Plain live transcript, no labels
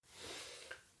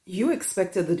You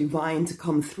expected the divine to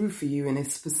come through for you in a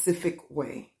specific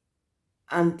way.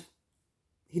 And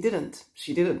he didn't.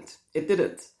 She didn't. It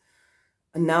didn't.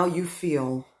 And now you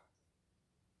feel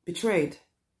betrayed.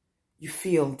 You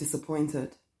feel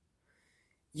disappointed.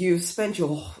 You've spent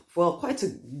quite a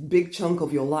big chunk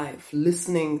of your life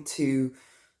listening to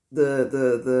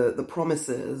the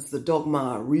promises, the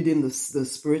dogma, reading the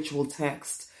spiritual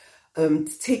text,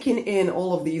 taking in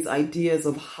all of these ideas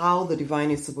of how the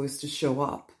divine is supposed to show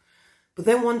up. But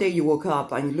then one day you woke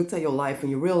up and you looked at your life and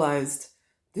you realized,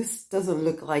 this doesn't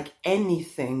look like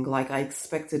anything like I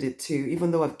expected it to,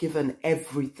 even though I've given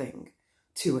everything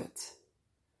to it.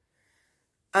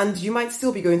 And you might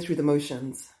still be going through the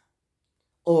motions,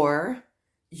 or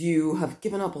you have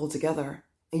given up altogether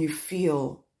and you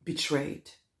feel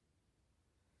betrayed.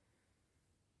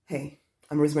 Hey,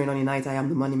 I'm Rosemary Nonny Knight. I am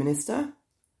the Money Minister.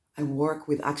 I work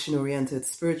with action-oriented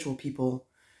spiritual people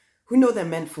who know they're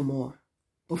meant for more,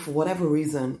 but for whatever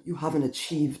reason, you haven't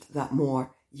achieved that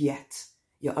more yet.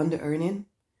 You're under-earning,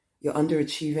 you're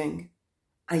underachieving,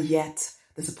 and yet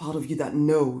there's a part of you that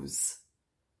knows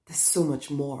there's so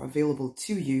much more available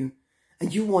to you,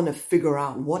 and you want to figure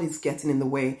out what is getting in the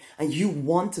way, and you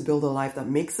want to build a life that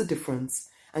makes a difference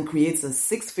and creates a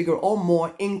 6-figure or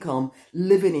more income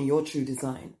living in your true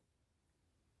design.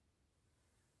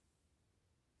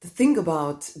 The thing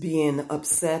about being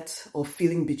upset or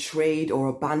feeling betrayed or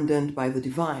abandoned by the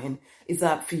divine is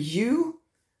that for you,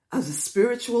 as a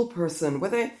spiritual person,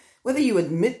 whether you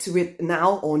admit to it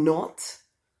now or not,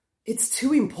 it's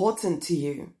too important to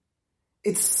you.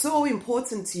 It's so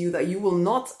important to you that you will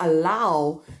not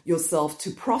allow yourself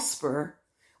to prosper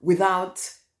without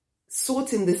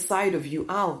sorting this side of you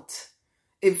out.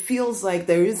 It feels like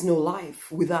there is no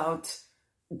life without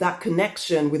that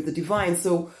connection with the divine.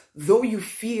 So though you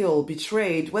feel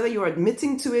betrayed, whether you're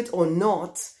admitting to it or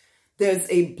not, there's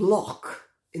a block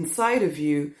inside of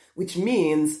you, which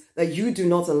means that you do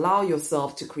not allow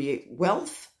yourself to create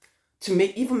wealth, to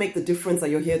make the difference that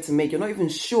you're here to make. You're not even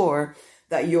sure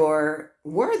that you're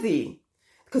worthy.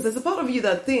 Because there's a part of you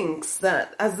that thinks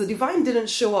that as the divine didn't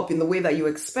show up in the way that you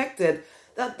expected,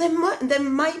 that there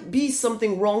might be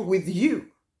something wrong with you.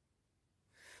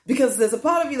 Because there's a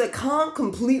part of you that can't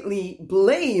completely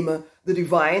blame the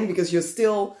divine because you're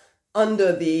still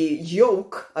under the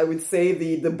yoke, I would say,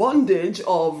 the bondage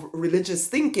of religious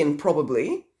thinking,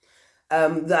 probably,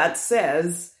 that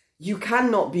says you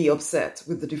cannot be upset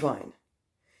with the divine.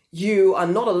 You are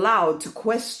not allowed to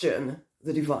question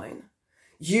the divine.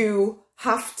 You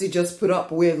have to just put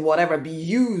up with whatever, be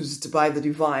used by the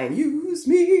divine. Use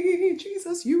me,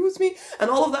 Jesus, use me,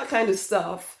 and all of that kind of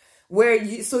stuff.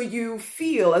 So you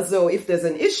feel as though if there's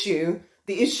an issue,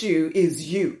 the issue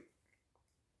is you.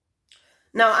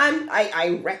 Now,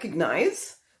 I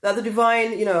recognize that the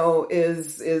divine,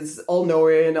 is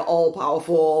all-knowing,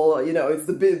 all-powerful, it's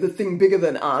the thing bigger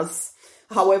than us.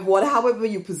 However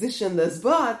you position this,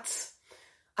 but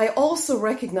I also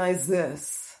recognize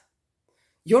this.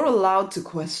 You're allowed to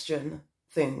question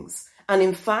things. And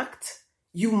in fact,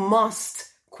 you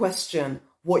must question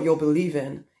what you're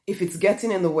believing if it's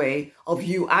getting in the way of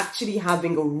you actually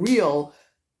having a real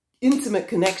intimate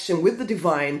connection with the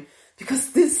divine,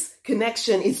 because this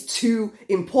connection is too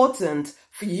important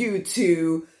for you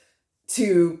to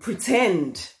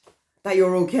pretend that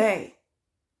you're okay.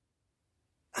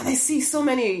 And I see so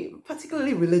many,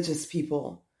 particularly religious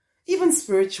people, even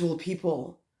spiritual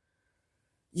people,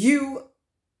 you're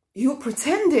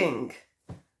pretending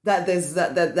that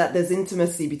there's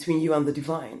intimacy between you and the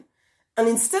divine. And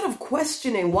instead of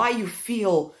questioning why you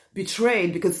feel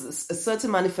betrayed because a certain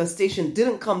manifestation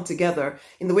didn't come together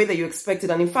in the way that you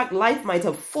expected, and in fact, life might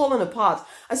have fallen apart.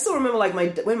 I still remember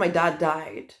when my dad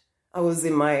died. I was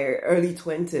in my early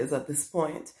 20s at this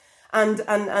point. And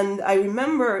I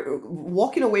remember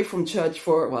walking away from church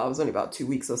I was only about 2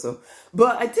 weeks or so.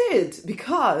 But I did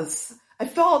because I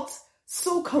felt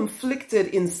so conflicted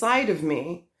inside of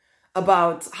me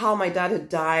about how my dad had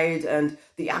died and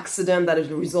the accident that had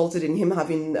resulted in him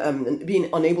having being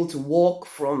unable to walk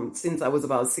since I was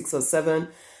about 6 or 7,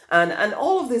 and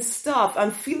all of this stuff.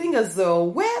 I'm feeling as though,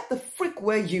 where the frick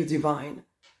were you, divine,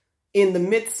 in the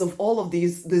midst of all of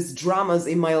these dramas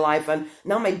in my life? And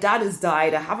now my dad has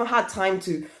died. I haven't had time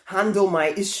to handle my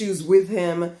issues with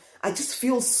him. I just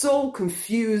feel so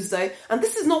confused. And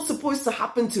this is not supposed to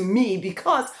happen to me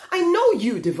because I know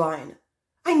you, divine.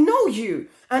 I know you,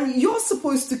 and you're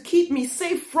supposed to keep me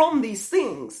safe from these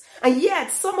things. And yet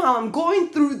somehow I'm going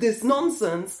through this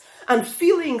nonsense and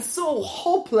feeling so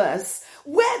hopeless.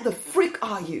 Where the frick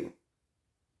are you?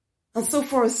 And so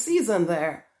for a season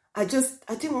there, I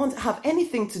didn't want to have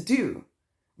anything to do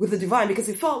with the divine because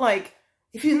it felt like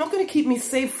If you're not going to keep me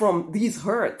safe from these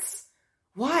hurts,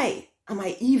 why do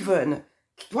I even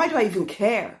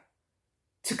care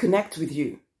to connect with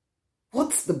you?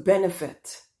 What's the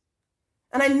benefit?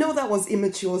 And I know that was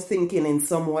immature thinking in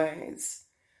some ways,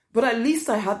 but at least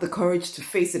I had the courage to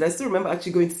face it. I still remember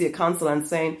actually going to see a counselor and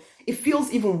saying, it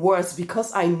feels even worse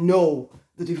because I know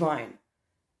the divine.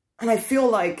 And I feel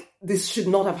like this should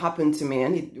not have happened to me.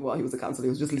 And he was a counselor, he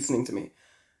was just listening to me.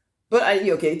 But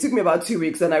it took me about 2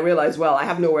 weeks and I realized, well, I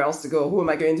have nowhere else to go.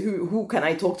 Who can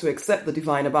I talk to except the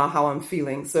divine about how I'm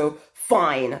feeling? So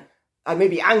fine, I may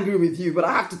be angry with you, but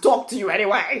I have to talk to you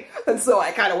anyway. And so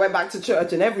I kind of went back to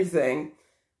church and everything.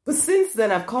 But since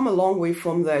then, I've come a long way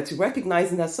from there to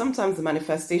recognizing that sometimes the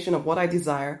manifestation of what I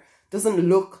desire doesn't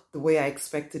look the way I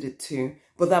expected it to,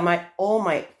 but that all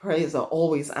my prayers are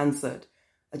always answered.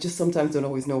 I just sometimes don't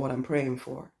always know what I'm praying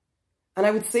for. And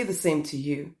I would say the same to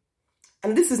you.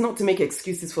 And this is not to make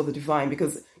excuses for the divine,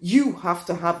 because you have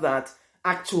to have that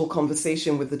actual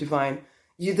conversation with the divine.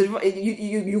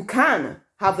 You can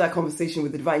have that conversation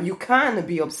with the divine. You can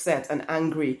be upset and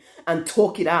angry and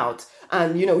talk it out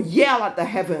and, yell at the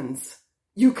heavens.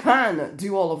 You can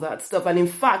do all of that stuff. And in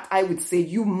fact, I would say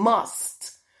you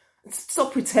must.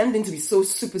 Stop pretending to be so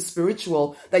super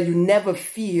spiritual that you never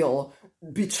feel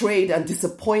betrayed and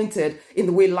disappointed in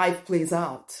the way life plays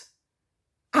out.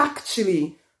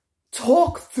 Actually,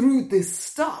 talk through this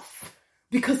stuff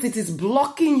because it is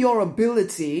blocking your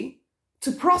ability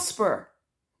to prosper.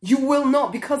 You will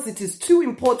not, because it is too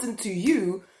important to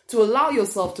you to allow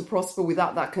yourself to prosper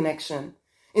without that connection.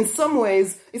 In some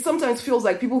ways, it sometimes feels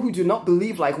like people who do not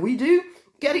believe like we do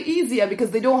get it easier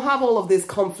because they don't have all of this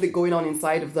conflict going on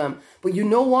inside of them. But you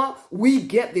know what? We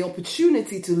get the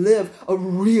opportunity to live a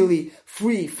really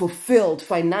free, fulfilled,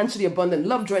 financially abundant,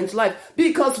 love-drenched life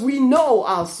because we know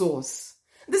our source.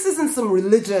 This isn't some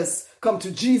religious come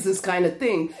to Jesus kind of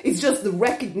thing. It's just the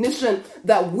recognition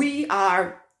that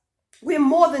we're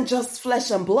more than just flesh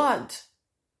and blood.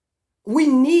 We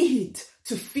need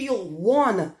to feel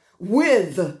one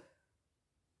with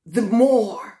the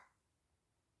more,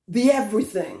 the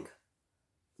everything,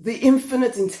 the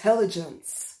infinite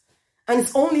intelligence. And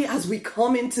it's only as we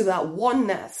come into that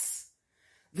oneness,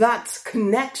 that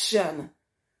connection,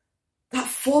 that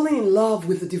falling in love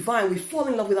with the divine, we fall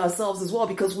in love with ourselves as well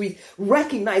because we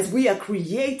recognize we are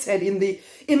created in the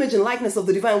image and likeness of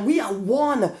the divine. We are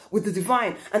one with the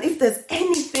divine. And if there's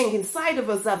anything inside of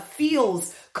us that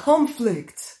feels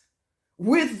conflict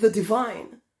with the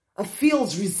divine and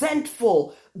feels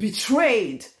resentful,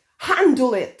 betrayed,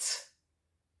 handle it.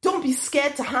 Don't be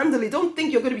scared to handle it. Don't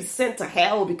think you're going to be sent to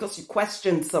hell because you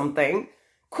questioned something.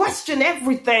 Question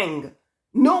everything,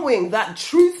 knowing that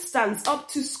truth stands up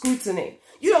to scrutiny.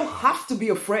 You don't have to be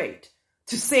afraid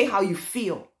to say how you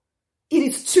feel. It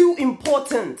is too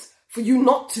important for you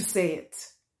not to say it.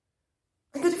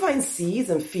 And the divine sees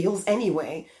and feels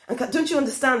anyway. And don't you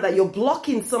understand that you're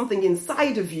blocking something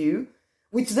inside of you,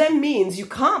 which then means you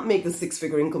can't make the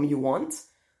 6-figure income you want?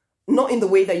 Not in the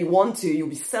way that you want to. You'll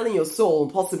be selling your soul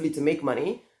possibly to make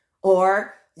money,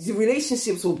 or the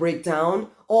relationships will break down,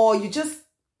 or you just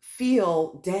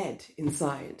feel dead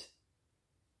inside.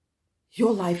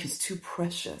 Your life is too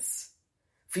precious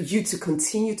for you to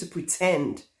continue to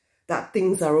pretend that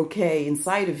things are okay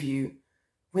inside of you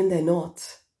when they're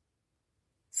not.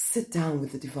 Sit down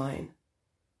with the divine.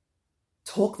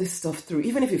 Talk this stuff through,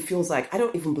 even if it feels like I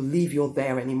don't even believe you're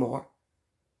there anymore.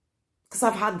 Because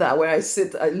I've had that where I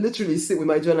literally sit with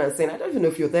my journal and saying, I don't even know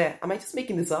if you're there. Am I just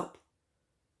making this up?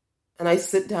 And I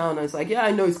sit down and it's like, yeah,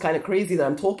 I know it's kind of crazy that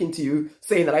I'm talking to you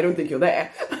saying that I don't think you're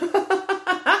there.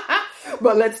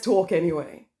 But let's talk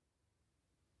anyway.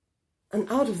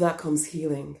 And out of that comes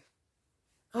healing.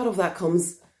 Out of that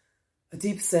comes a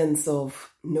deep sense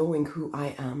of knowing who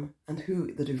I am and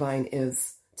who the divine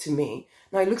is to me.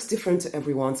 Now, it looks different to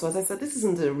everyone. So as I said, this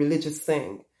isn't a religious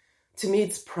thing. To me,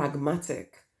 it's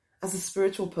pragmatic. As a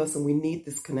spiritual person, we need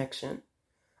this connection.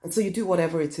 And so you do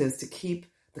whatever it is to keep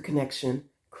the connection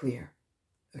clear.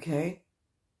 Okay?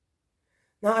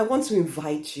 Now, I want to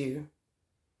invite you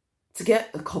to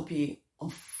get a copy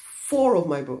of 4 of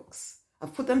my books.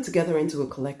 I've put them together into a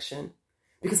collection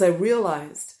because I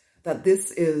realized that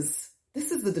this is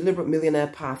the deliberate millionaire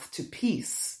path to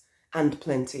peace and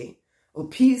plenty, or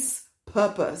peace,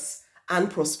 purpose,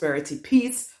 and prosperity.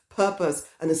 Peace, purpose,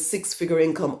 and a 6-figure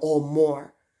income or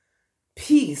more.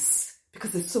 Peace,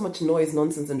 because there's so much noise,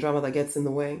 nonsense, and drama that gets in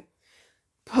the way.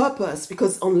 Purpose,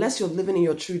 because unless you're living in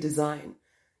your true design,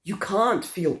 you can't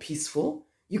feel peaceful.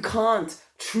 You can't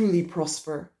truly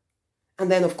prosper. And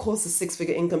then, of course, the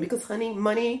 6-figure income, because, honey,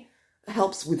 money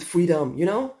helps with freedom,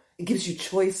 It gives you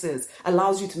choices,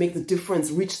 allows you to make the difference,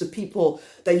 reach the people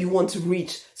that you want to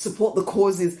reach, support the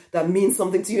causes that mean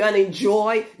something to you, and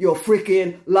enjoy your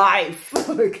freaking life,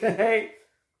 okay?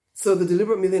 So the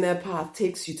Deliberate Millionaire Path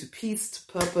takes you to peace, to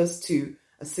purpose, to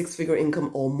a six-figure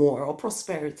income or more, or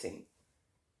prosperity.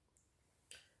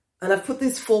 And I've put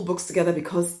these 4 books together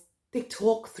because they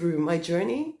talk through my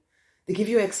journey. They give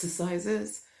you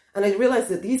exercises. And I realized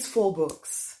that these 4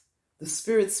 books, the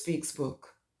Spirit Speaks book,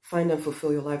 Find and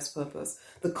Fulfill Your Life's Purpose,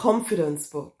 the Confidence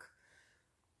book,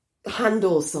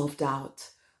 Handle Self-Doubt,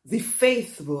 the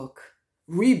Faith book,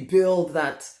 Rebuild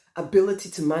that ability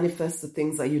to manifest the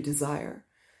things that you desire.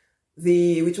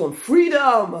 Which one?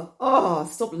 Freedom.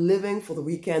 Stop living for the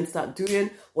weekend. Start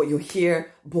doing what you're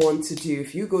here born to do.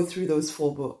 If you go through those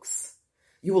 4 books,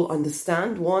 you will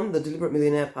understand, 1, the Deliberate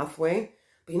Millionaire Pathway.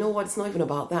 But you know what? It's not even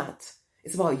about that.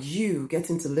 It's about you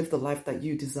getting to live the life that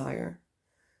you desire.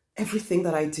 Everything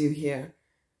that I do here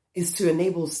is to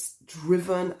enable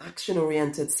driven,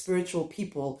 action-oriented, spiritual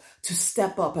people to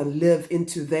step up and live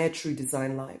into their true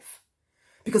design life.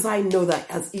 Because I know that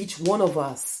as each one of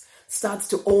us starts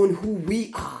to own who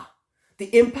we are,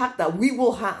 the impact that we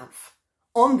will have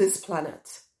on this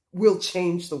planet will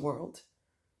change the world.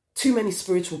 Too many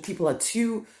spiritual people are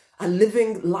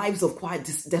living lives of quiet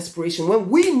desperation when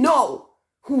we know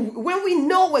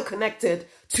we're connected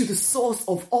to the source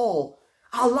of all.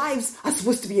 Our lives are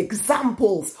supposed to be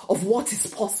examples of what is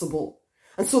possible.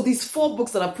 And so these 4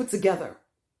 books that I put together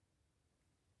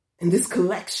in this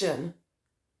collection,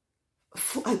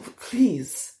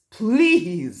 please,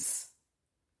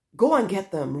 go and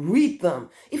get them, read them.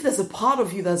 If there's a part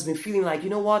of you that's been feeling like, you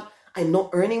know what, I'm not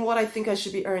earning what I think I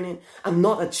should be earning. I'm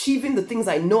not achieving the things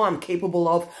I know I'm capable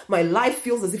of. My life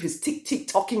feels as if it's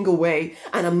tick-tick-tocking away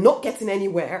and I'm not getting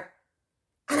anywhere.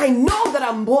 And I know that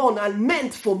I'm born and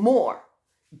meant for more.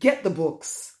 Get the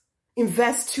books.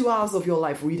 Invest 2 hours of your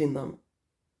life reading them.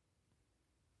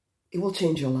 It will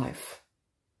change your life.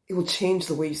 It will change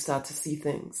the way you start to see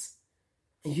things.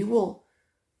 And you will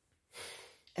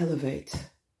elevate,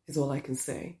 is all I can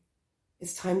say.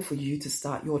 It's time for you to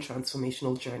start your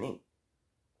transformational journey.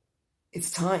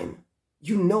 It's time.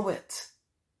 You know it.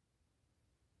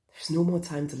 There's no more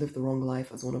time to live the wrong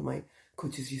life, as one of my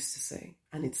coaches used to say.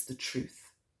 And it's the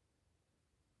truth.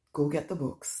 Go get the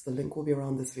books. The link will be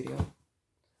around this video.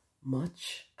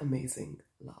 Much amazing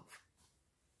love.